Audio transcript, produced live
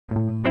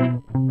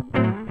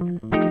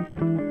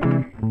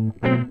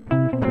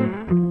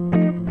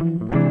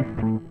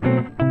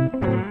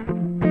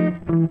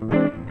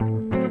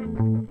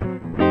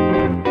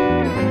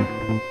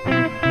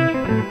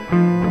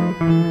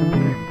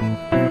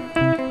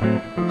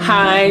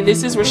Hi,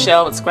 this is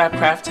Rochelle with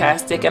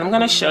Scrapcraftastic, and I'm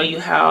going to show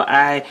you how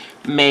I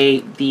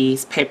made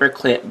these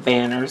paperclip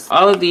banners.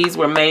 All of these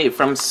were made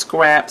from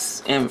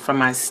scraps and from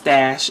my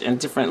stash and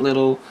different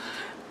little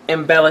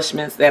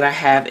embellishments that I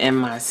have in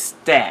my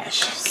stash.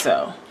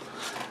 So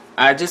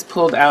I just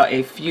pulled out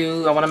a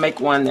few. I want to make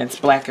one that's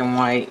black and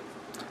white.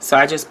 So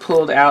I just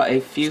pulled out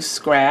a few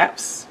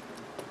scraps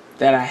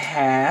that I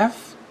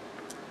have,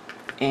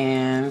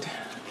 and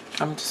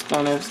I'm just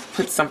going to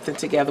put something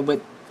together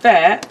with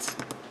that.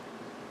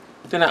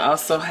 Then I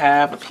also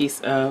have a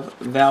piece of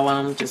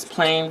vellum, just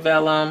plain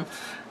vellum.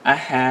 I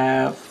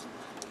have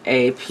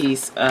a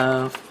piece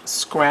of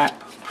scrap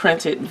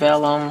printed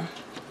vellum.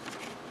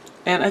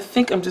 And I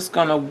think I'm just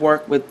going to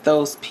work with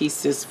those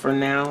pieces for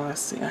now.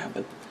 Let's see, I have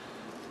a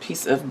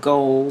piece of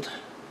gold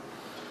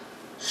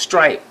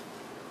stripe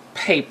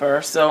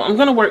paper. So I'm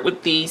going to work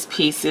with these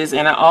pieces.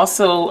 And I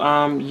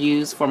also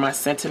use for my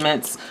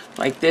sentiments,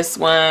 like this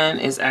one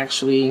is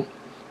actually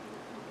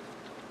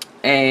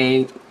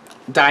a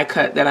die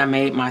cut that I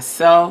made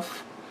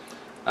myself.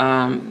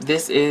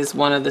 This is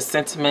one of the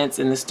sentiments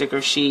in the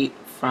sticker sheet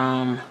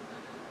from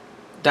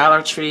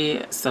Dollar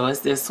Tree, so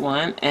is this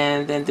one.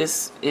 And then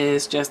this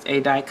is just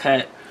a die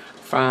cut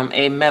from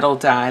a metal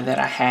die that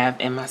I have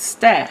in my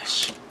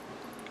stash.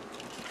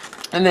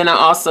 And then I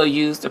also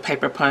used a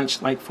paper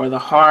punch, like for the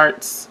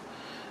hearts.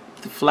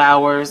 The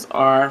flowers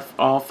are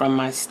all from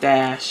my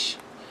stash.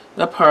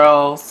 The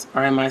pearls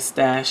are in my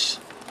stash.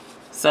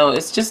 So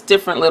it's just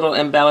different little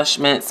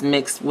embellishments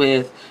mixed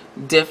with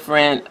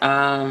different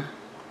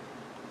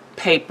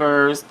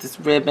papers. This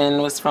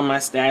ribbon was from my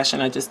stash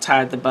and I just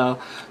tied the bow.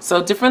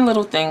 So different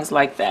little things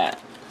like that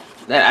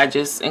I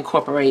just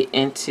incorporate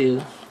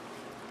into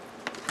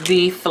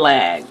the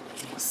flag.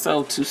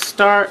 So to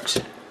start,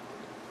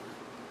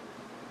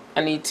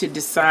 I need to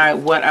decide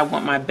what I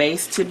want my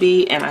base to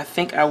be, and I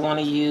think I want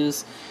to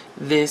use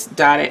this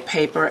dotted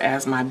paper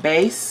as my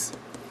base.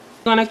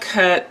 I'm going to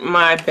cut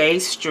my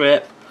base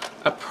strip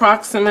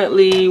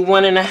approximately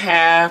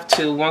 1.5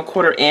 to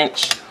 1/4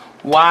 inch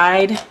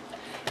wide,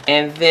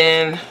 and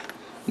then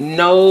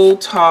no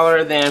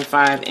taller than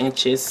 5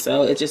 inches.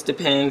 So it just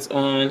depends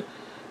on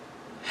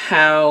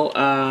how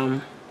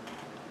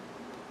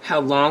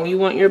long you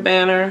want your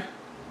banner.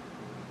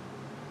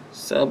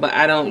 So, but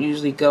I don't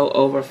usually go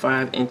over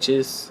 5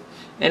 inches.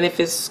 And if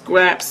it's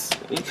scraps,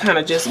 you kind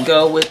of just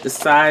go with the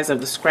size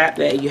of the scrap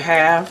that you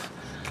have.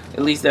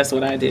 At least that's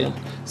what I do.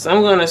 So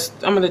I'm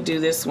gonna do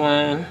this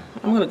one.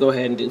 I'm gonna go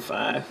ahead and do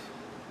 5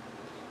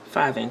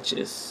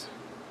 inches.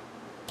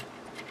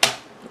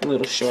 A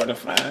little short of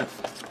 5.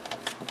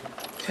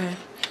 Okay.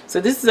 So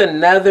this is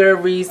another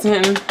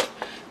reason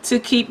to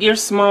keep your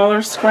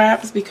smaller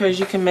scraps, because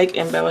you can make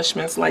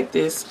embellishments like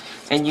this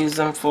and use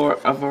them for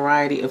a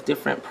variety of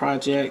different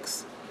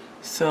projects.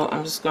 So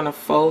I'm just gonna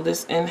fold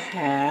this in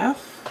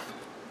half.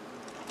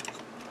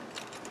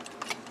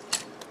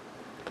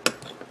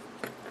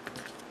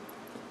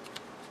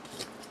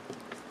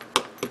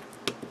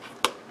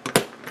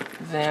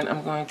 Then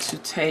I'm going to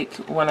take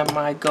one of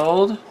my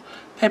gold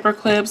paper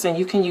clips, and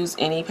you can use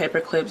any paper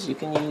clips. You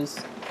can use,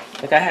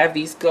 like I have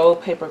these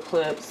gold paper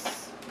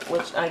clips,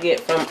 which I get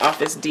from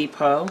Office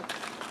Depot.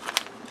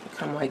 They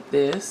come like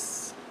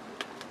this.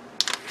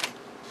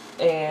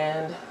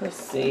 And let's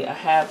see, I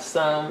have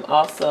some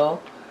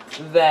also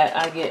that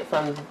I get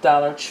from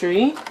Dollar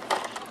Tree.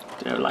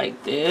 They're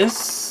like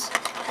this.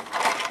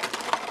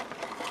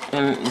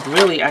 And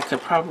really, I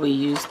could probably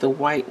use the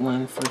white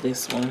one for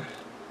this one.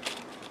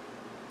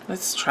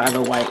 Let's try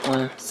the white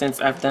one. Since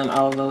I've done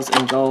all of those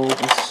in gold,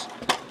 let's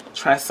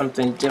try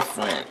something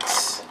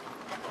different.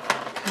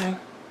 Okay.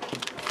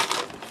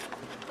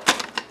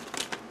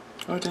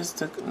 Or does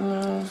the,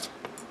 no.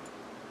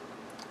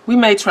 We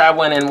may try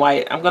one in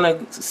white. I'm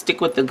going to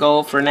stick with the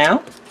gold for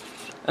now.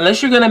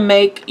 Unless you're going to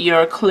make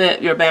your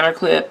clip, your banner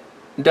clip,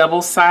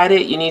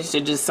 double-sided, you need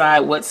to decide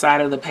what side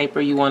of the paper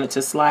you want it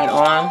to slide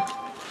on.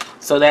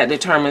 So that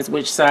determines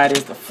which side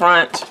is the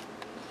front.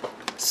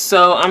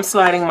 So I'm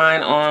sliding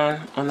mine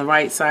on the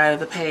right side of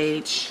the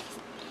page.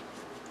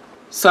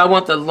 So I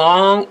want the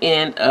long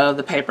end of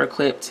the paper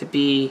clip to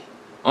be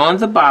on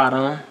the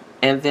bottom,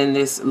 and then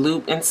this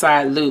loop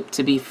inside loop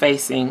to be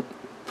facing,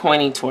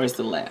 pointing towards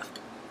the left.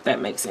 If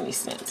that makes any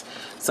sense.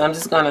 So I'm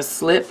just going to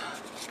slip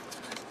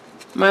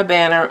my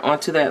banner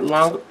onto that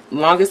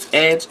longest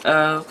edge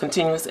of,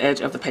 continuous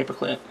edge of the paper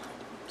clip.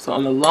 So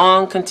on the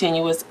long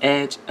continuous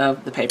edge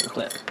of the paper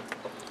clip.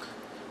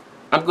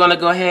 I'm going to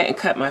go ahead and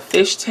cut my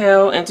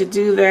fishtail, and to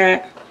do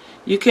that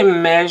you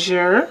can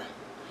measure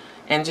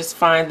and just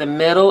find the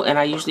middle, and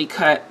I usually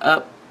cut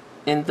up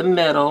in the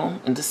middle,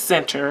 in the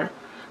center,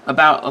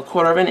 about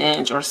 1/4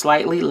 inch or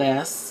slightly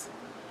less,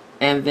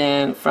 and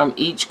then from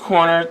each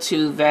corner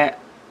to that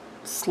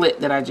slit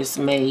that I just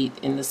made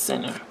in the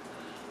center,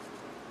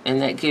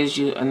 and that gives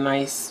you a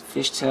nice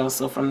fishtail.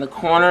 So from the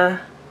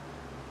corner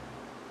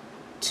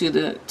to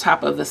the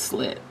top of the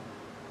slit.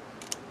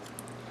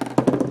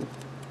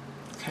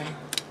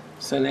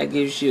 So that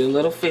gives you a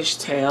little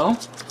fishtail.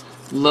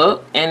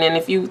 look. And then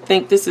if you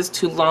think this is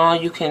too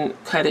long, you can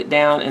cut it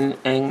down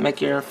and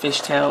make your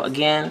fishtail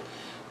again.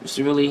 It's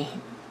really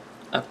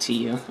up to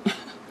you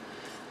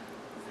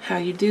how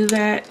you do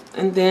that.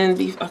 And then,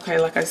 okay,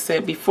 like I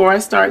said, before I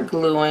start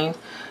gluing,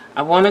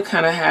 I want to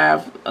kind of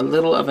have a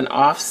little of an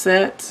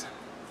offset.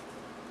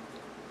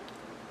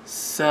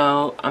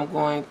 So I'm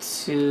going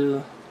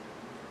to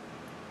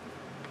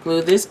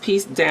glue this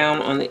piece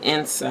down on the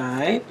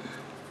inside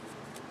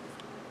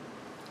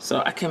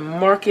so I can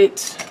mark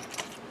it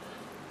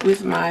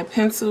with my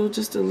pencil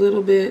just a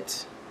little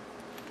bit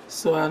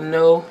so I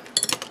know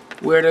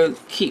where to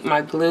keep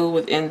my glue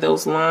within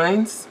those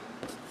lines.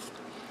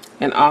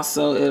 And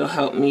also it'll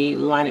help me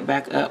line it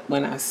back up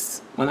when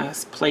I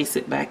place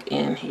it back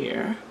in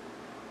here.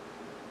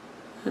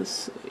 Let's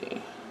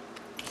see.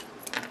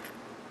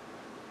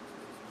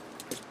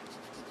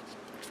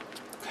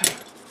 Okay.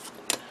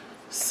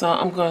 So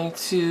I'm going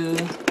to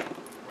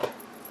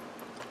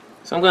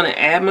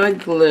add my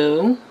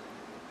glue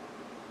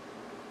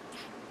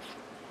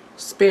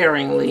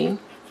sparingly.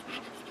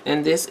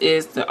 And this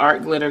is the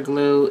art glitter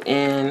glue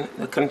in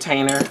the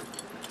container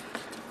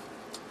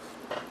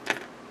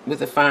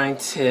with a fine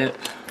tip.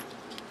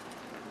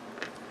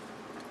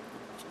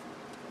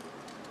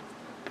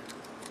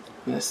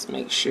 Let's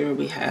make sure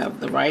we have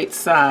the right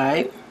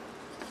side.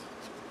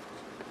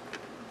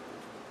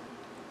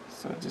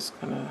 So I'm just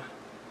gonna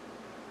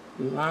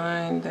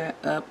line that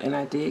up, and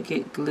I did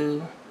get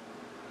glue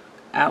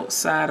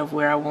outside of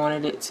where I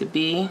wanted it to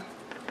be.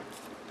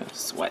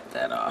 Let's wipe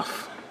that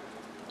off.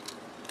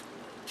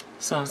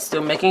 So I'm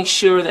still making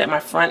sure that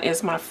my front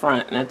is my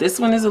front. Now this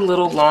one is a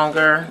little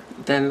longer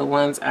than the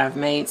ones I've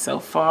made so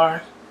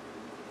far.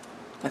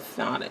 I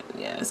thought it,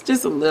 yeah, it's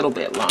just a little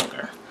bit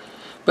longer.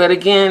 But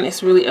again,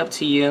 it's really up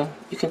to you.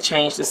 You can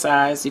change the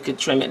size, you could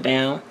trim it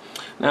down.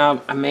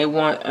 Now I may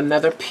want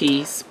another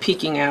piece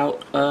peeking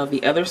out of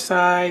the other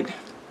side.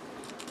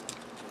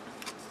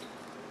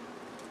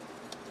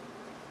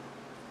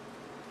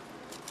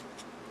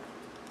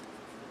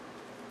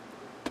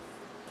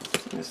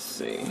 Let's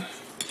see.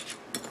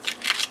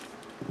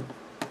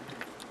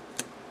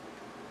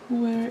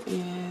 Where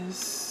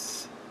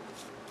is,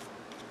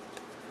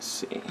 let's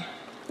see.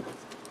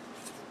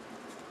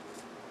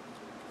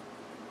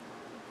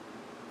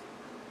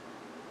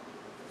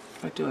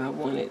 Or do I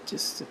want it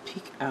just to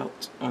peek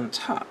out on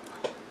top?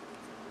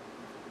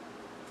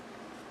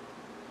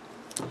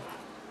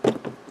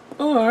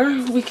 Or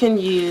we can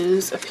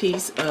use a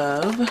piece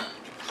of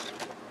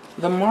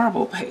the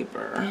marble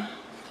paper.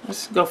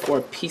 Let's go for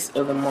a piece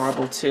of the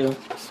marble too.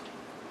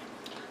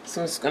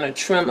 So I'm just going to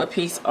trim a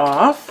piece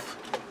off.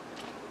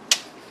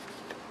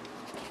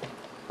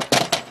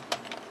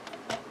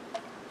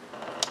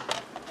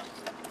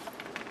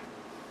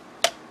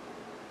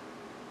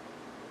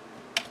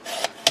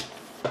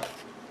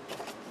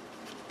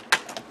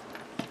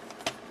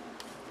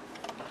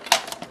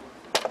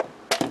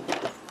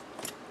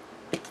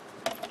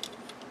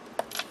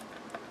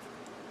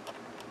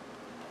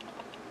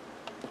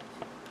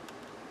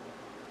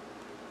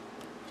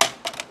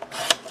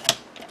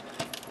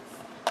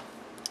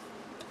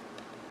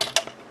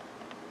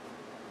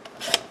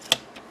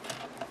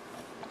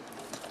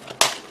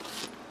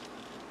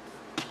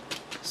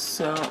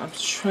 So I'm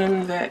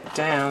trimming that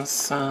down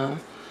some.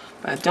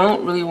 I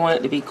don't really want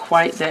it to be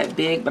quite that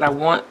big, but I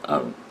want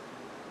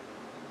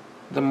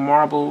the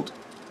marbled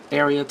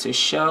area to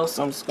show.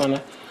 So I'm just going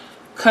to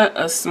cut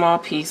a small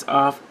piece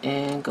off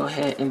and go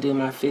ahead and do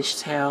my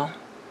fishtail.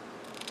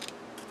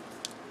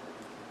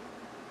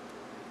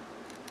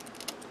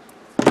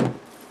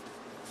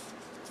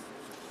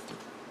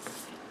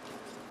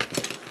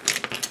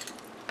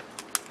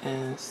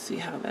 And see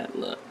how that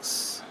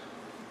looks.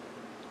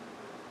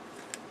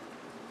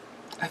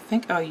 I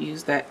think I'll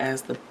use that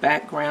as the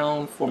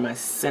background for my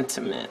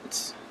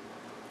sentiment.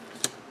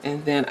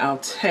 And then I'll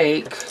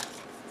take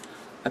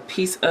a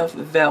piece of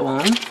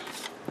vellum.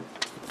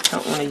 I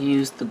don't want to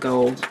use the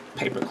gold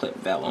paperclip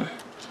vellum.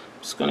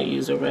 I'm just going to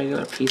use a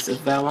regular piece of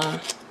vellum.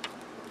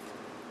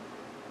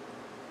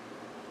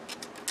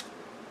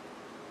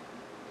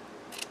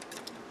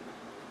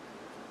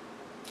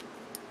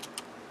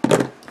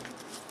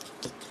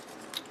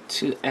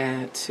 To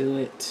add to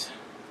it.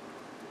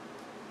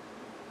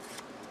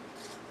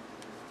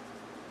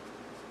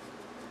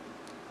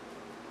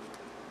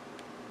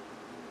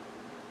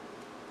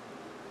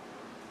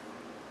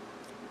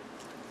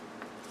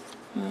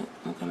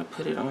 I'm going to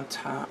put it on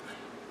top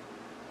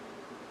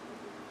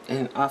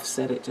and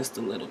offset it just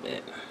a little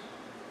bit.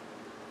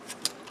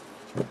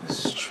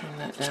 Let's trim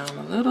that down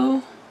a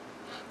little.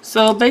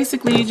 So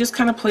basically you just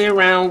kind of play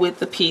around with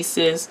the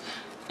pieces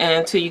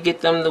until you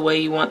get them the way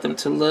you want them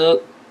to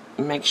look.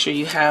 Make sure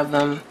you have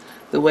them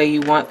the way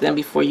you want them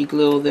before you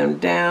glue them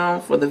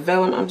down. For the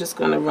vellum, I'm just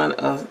going to run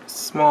a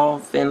small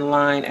thin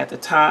line at the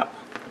top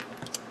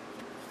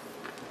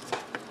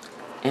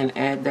and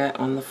add that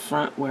on the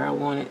front where I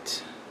want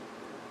it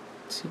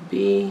to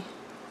be.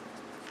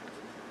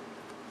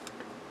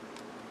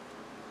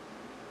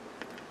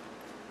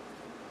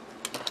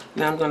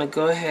 Now I'm going to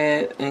go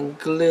ahead and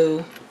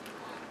glue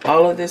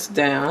all of this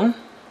down.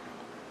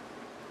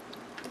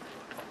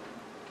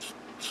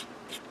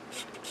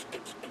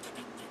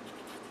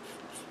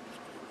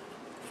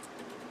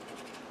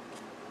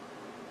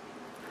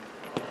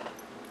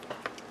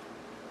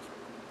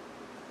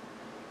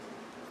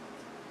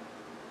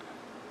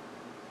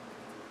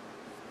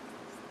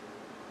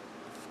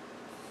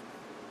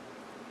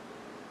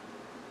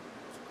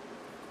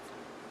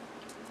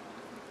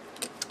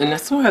 And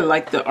that's why I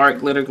like the art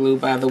glitter glue,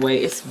 by the way.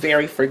 It's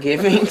very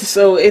forgiving,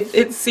 so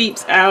it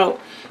seeps out.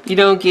 You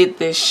don't get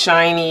this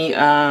shiny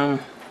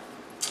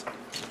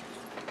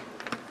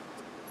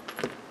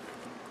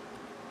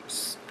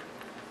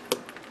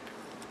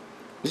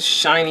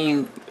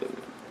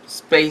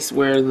space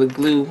where the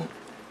glue,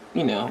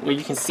 you know, where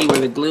you can see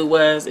where the glue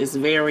was. It's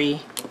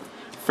very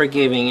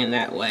forgiving in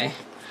that way.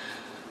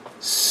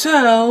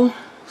 So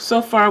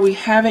far we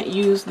haven't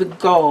used the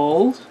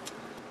gold.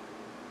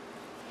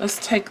 Let's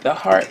take the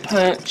heart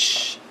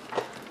punch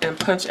and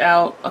punch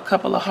out a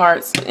couple of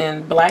hearts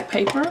in black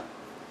paper.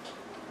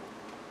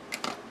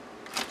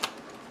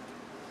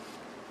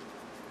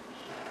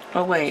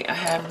 Oh wait, I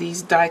have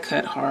these die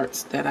cut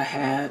hearts that I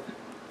had.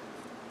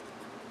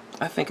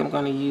 I think I'm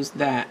going to use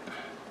that.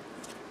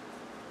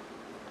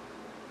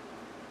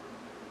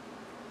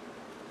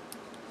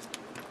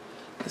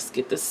 Let's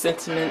get the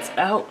sentiments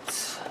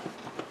out.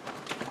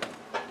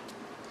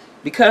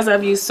 Because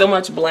I've used so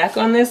much black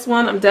on this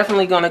one, I'm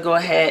definitely going to go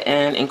ahead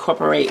and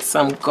incorporate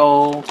some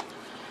gold.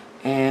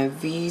 And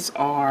these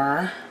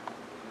are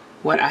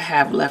what I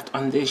have left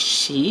on this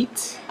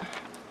sheet.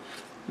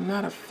 I'm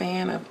not a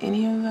fan of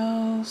any of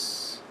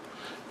those,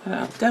 but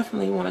I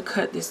definitely want to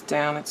cut this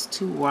down. It's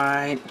too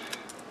wide.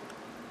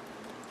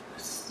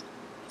 Let's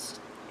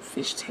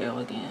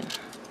fishtail again.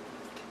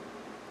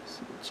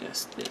 Let's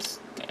adjust this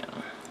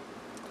down.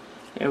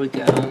 There we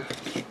go.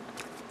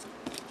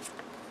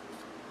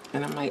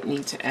 And I might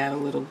need to add a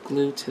little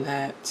glue to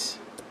that.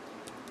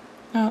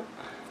 Nope.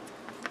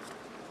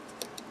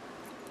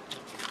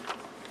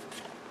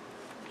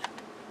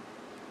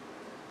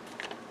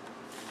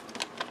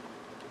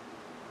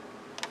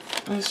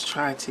 Let's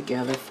try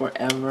Together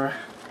Forever.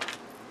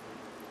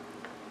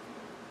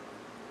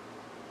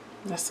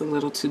 That's a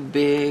little too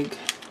big.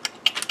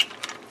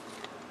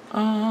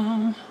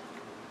 I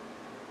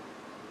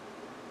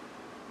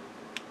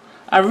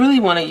really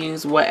want to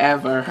use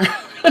Whatever.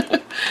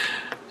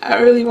 I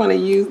really want to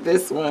use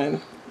this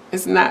one.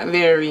 It's not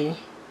very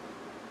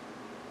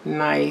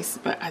nice,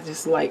 but I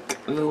just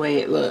like the way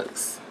it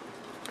looks.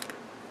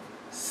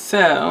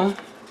 So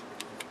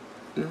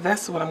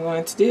that's what I'm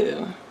going to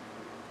do.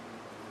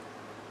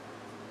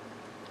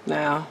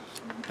 Now,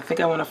 I think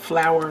I want a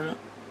flower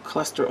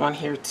cluster on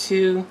here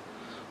too,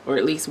 or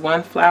at least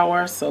one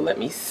flower. So let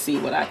me see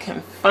what I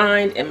can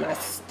find in my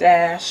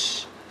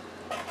stash.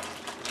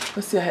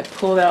 Let's see, I had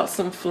pulled out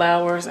some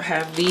flowers. I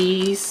have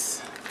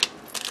these.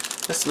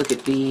 Let's look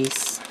at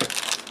these.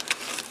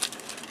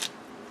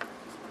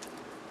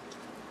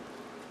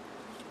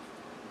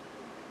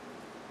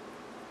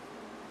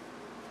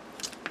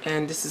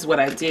 And this is what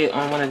I did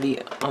on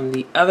on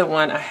the other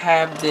one. I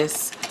have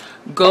this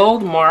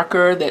gold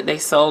marker that they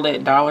sold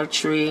at Dollar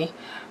Tree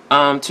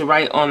to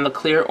write on the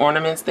clear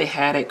ornaments they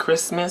had at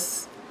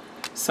Christmas.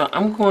 So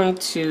I'm going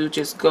to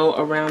just go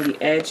around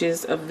the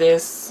edges of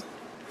this.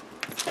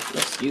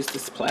 Let's use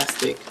this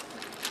plastic.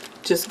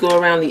 Just go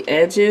around the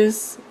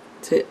edges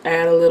to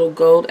add a little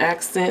gold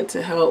accent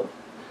to help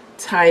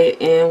tie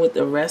it in with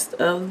the rest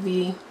of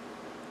the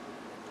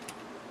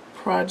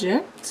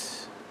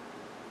project.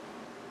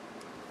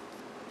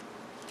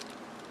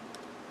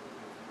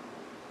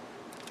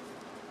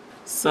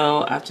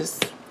 So I've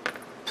just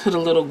put a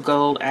little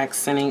gold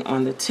accenting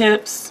on the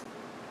tips.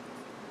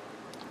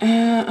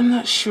 And I'm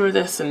not sure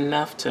that's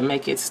enough to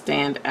make it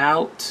stand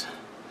out.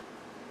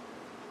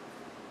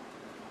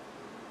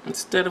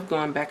 Instead of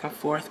going back and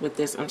forth with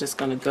this, I'm just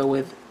going to go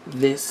with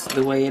this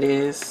the way it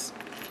is.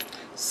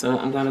 So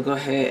I'm going to go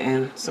ahead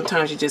and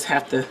sometimes you just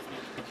have to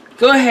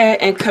go ahead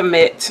and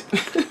commit.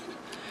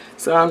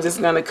 So I'm just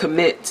going to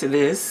commit to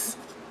this,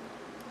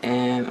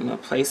 and I'm going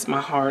to place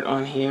my heart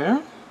on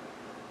here.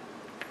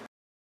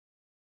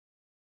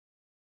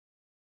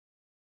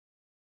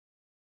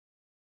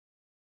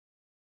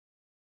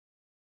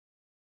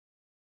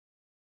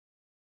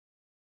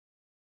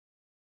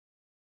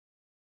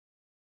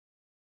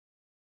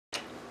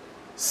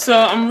 So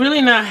I'm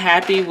really not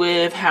happy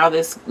with how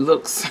this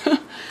looks.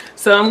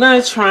 So I'm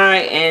going to try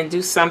and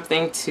do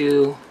something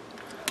to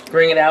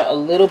bring it out a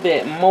little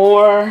bit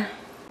more.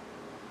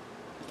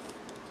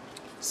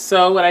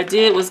 So what I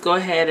did was go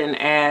ahead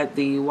and add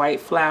the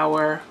white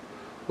flower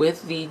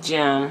with the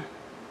gem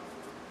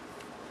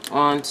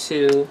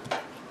onto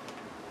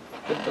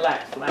the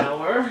black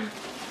flower.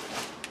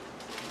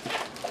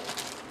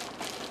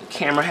 The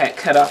camera had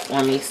cut off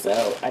on me,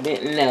 so I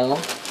didn't know.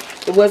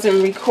 It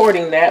wasn't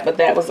recording that, but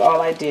that was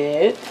all I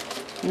did.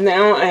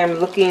 Now I am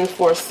looking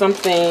for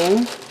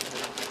something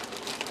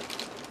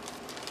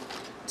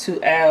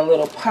to add a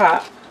little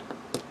pop,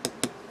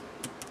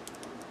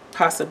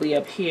 possibly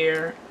up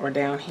here or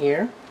down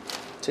here.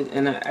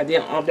 And I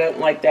don't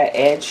like that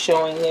edge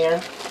showing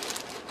there.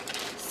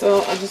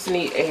 So I just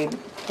need a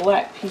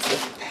black piece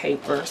of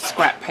paper,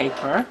 scrap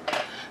paper.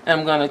 And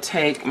I'm going to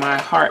take my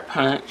heart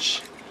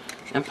punch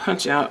and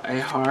punch out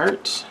a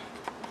heart.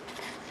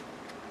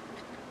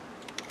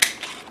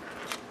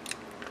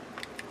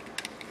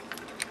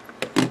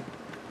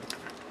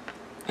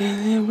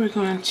 And then we're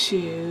going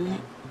to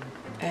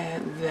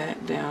add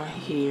that down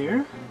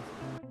here.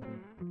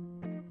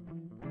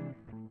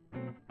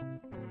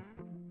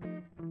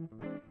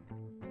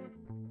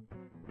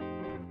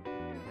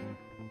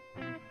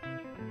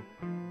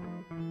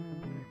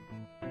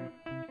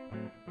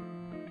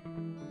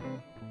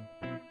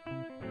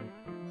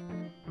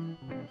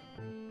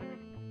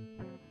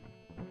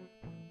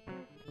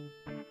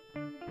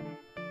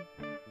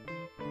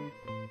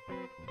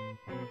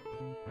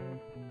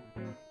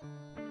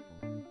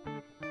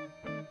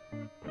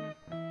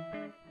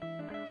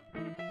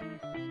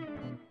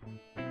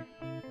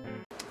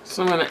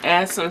 So I'm going to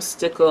add some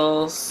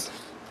stickles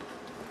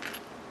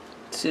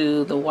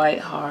to the white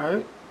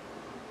heart.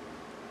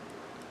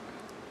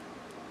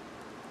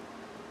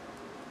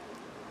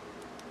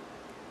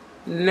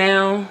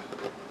 Now,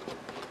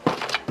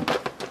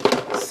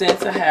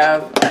 since I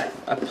have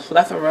a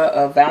plethora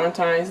of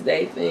Valentine's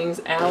Day things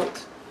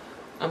out,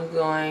 I'm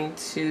going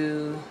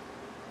to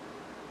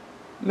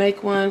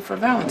make one for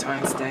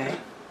Valentine's Day.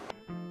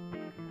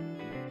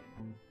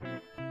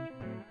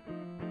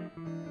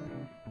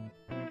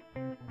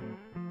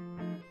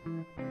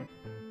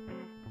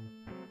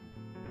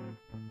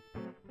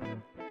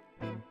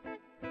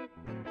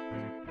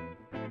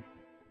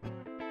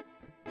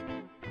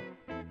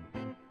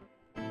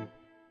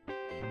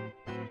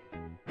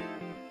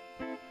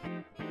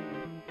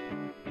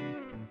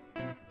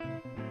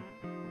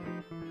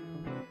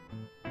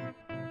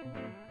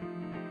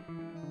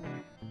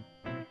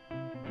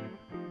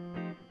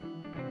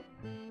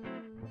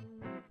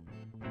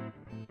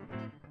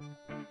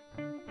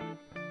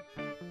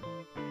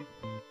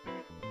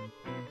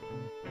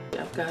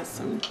 I've got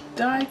some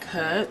die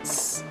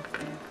cuts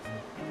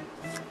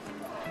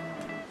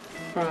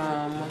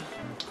from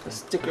a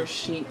sticker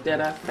sheet that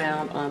I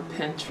found on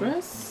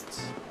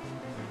Pinterest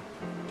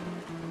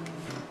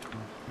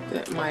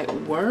that might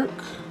work.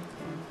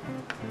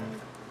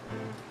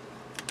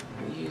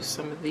 I'll use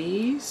some of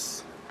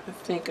these. I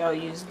think I'll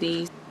use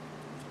these.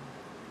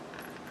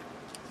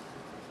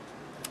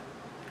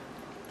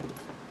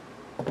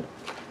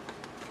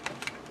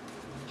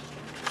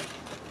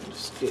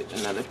 Get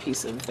another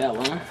piece of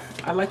vellum.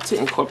 I like to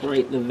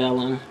incorporate the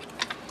vellum.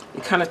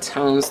 It kind of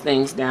tones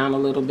things down a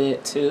little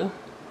bit too.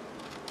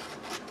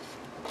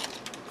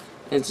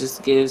 It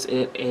just gives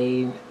it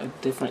a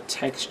different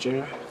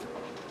texture.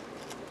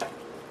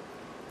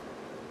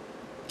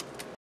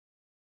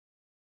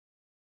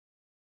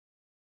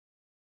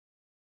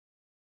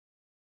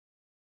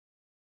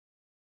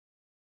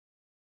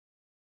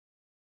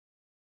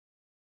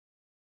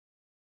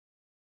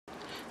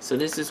 So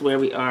this is where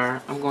we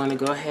are. I'm going to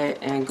go ahead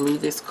and glue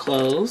this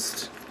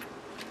closed.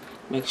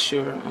 Make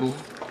sure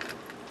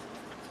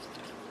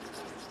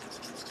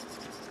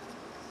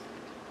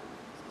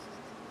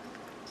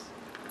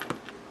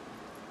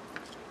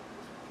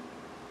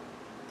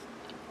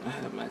I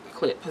have my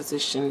clip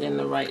positioned in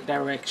the right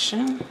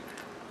direction.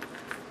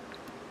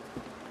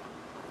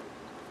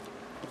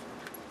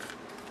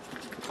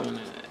 I'm going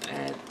to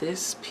add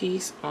this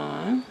piece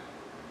on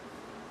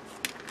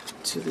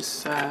to the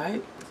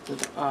side with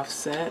the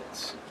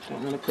offset.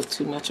 Don't want to put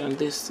too much on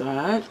this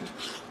side.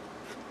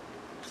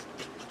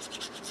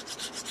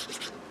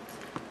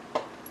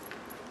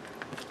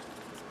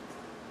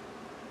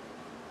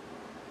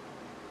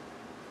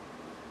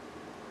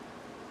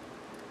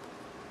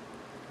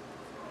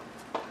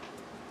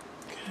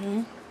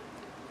 Okay.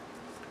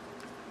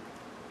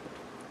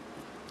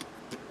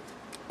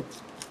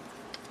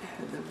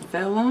 Add the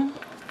vellum.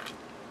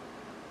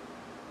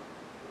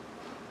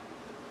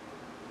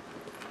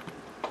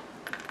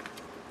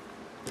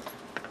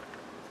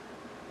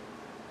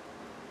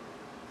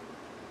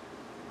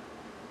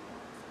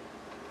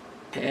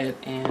 Ahead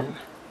and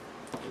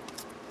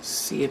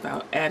see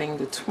about adding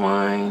the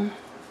twine.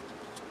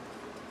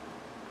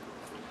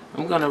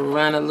 I'm going to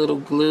run a little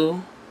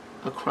glue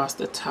across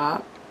the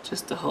top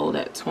just to hold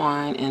that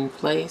twine in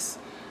place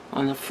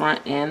on the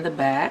front and the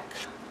back.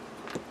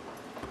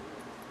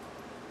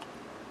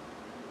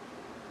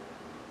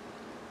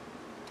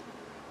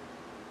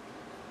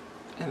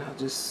 And I'll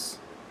just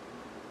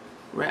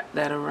wrap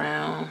that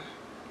around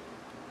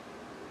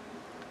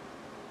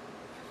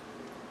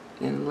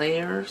in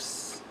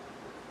layers.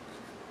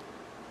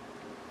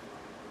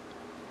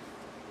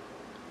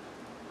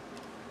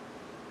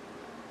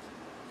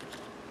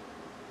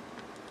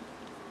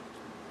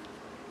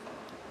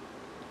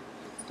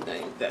 I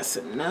think that's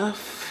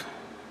enough.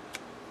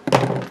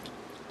 Then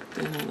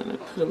I'm going to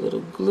put a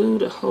little glue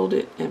to hold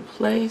it in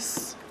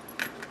place.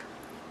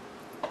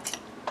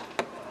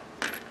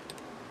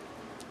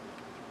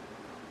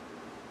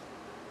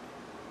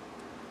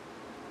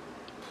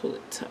 Pull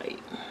it tight.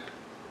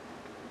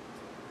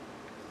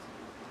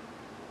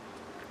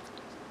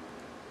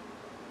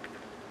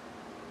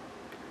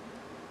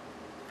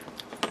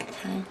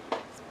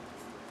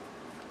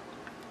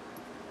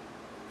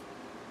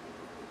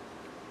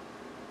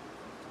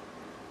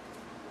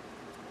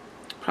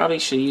 Probably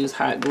should use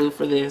hot glue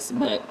for this,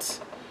 but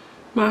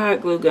my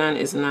hot glue gun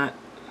is not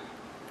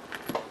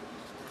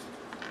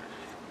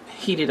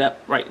heated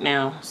up right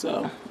now,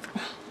 so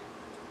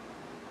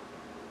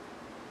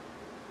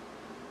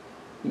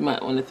you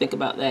might want to think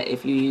about that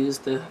if you use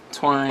the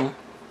twine.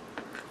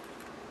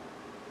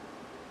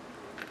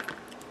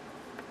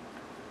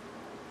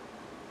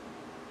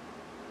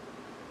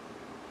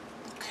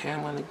 Okay,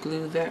 I'm going to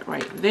glue that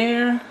right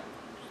there.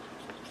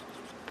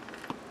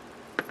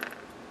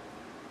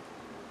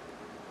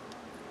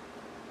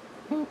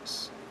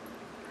 Oops.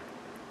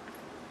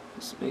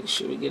 Just make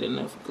sure we get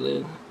enough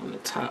glue on the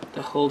top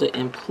to hold it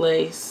in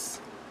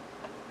place.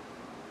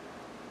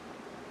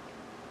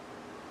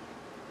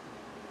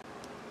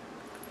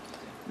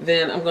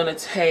 Then I'm going to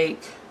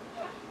take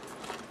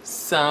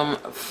some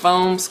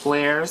foam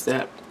squares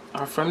that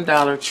are from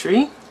Dollar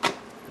Tree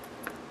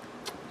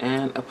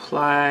and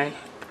apply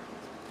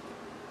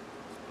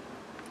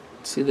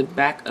to the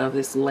back of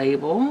this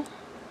label.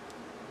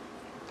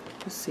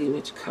 Let's see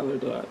which color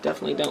do I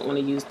definitely don't want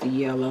to use the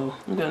yellow.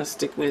 I'm going to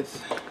stick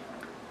with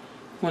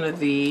one of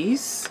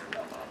these.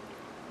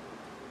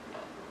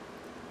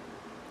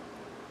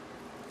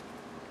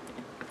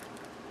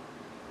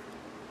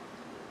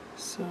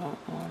 So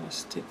I want to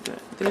stick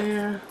that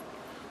there.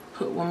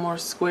 Put one more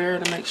square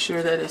to make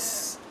sure that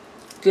it's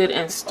good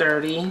and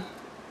sturdy.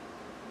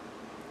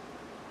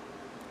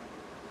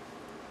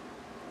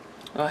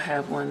 I'll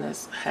have one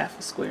that's half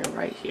a square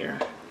right here.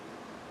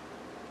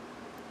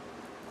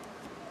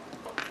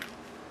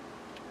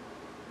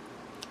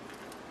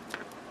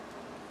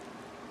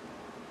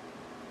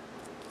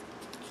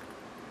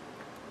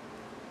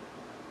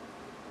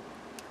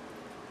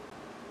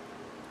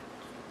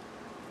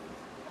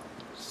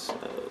 So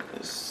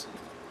let's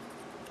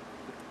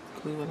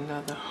glue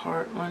another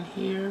heart one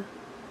here.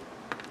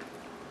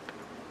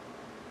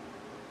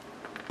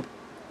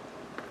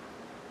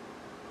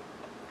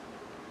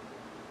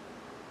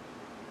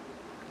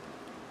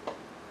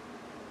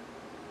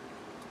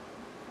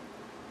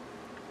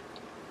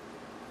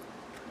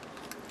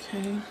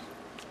 Okay,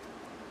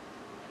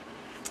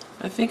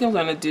 I think I'm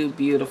going to do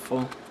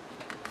beautiful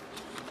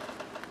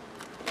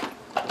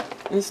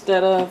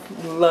instead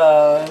of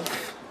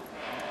love.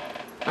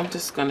 I'm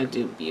just going to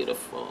do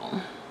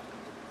beautiful.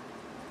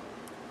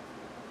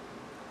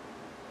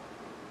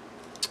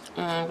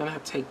 I'm going to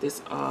have to take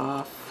this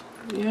off.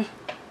 Yeah,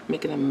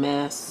 making a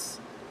mess.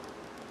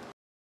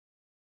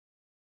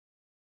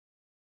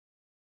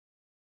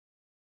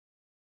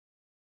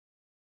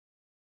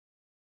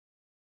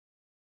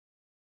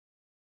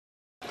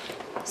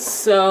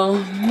 So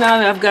now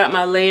that I've got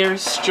my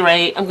layers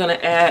straight, I'm going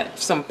to add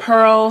some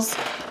pearls,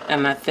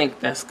 and I think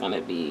that's going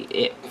to be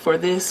it for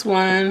this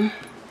one.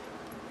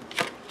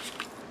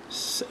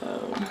 So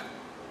I'm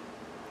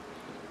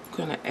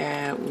going to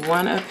add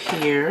one up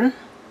here,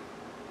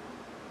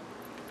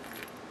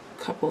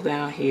 a couple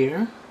down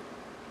here.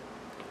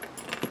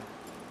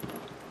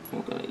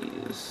 I'm going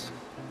to use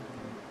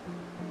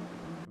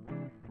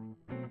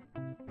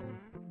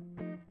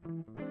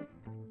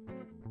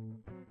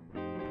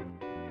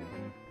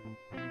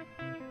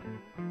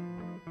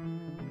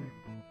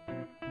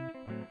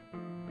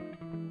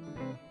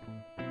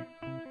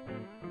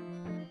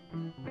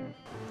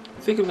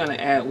I think I'm going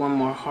to add one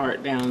more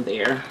heart down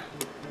there.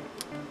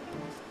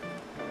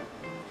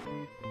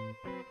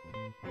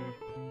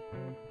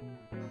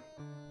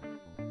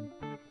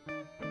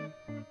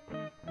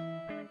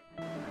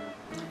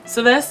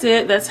 So that's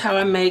it. That's how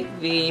I make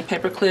the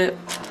paperclip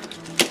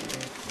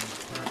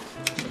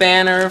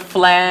banner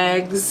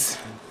flags.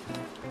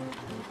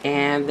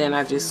 And then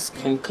I just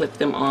can clip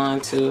them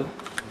onto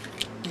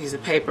a piece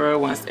of paper.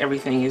 Once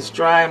everything is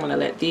dry, I'm going to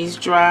let these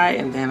dry,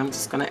 and then I'm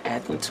just going to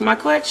add them to my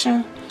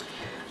collection.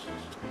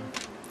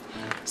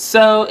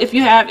 So if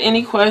you have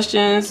any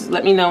questions,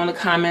 let me know in the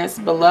comments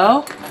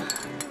below.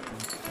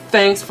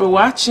 Thanks for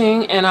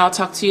watching, and I'll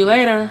talk to you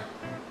later.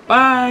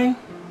 Bye.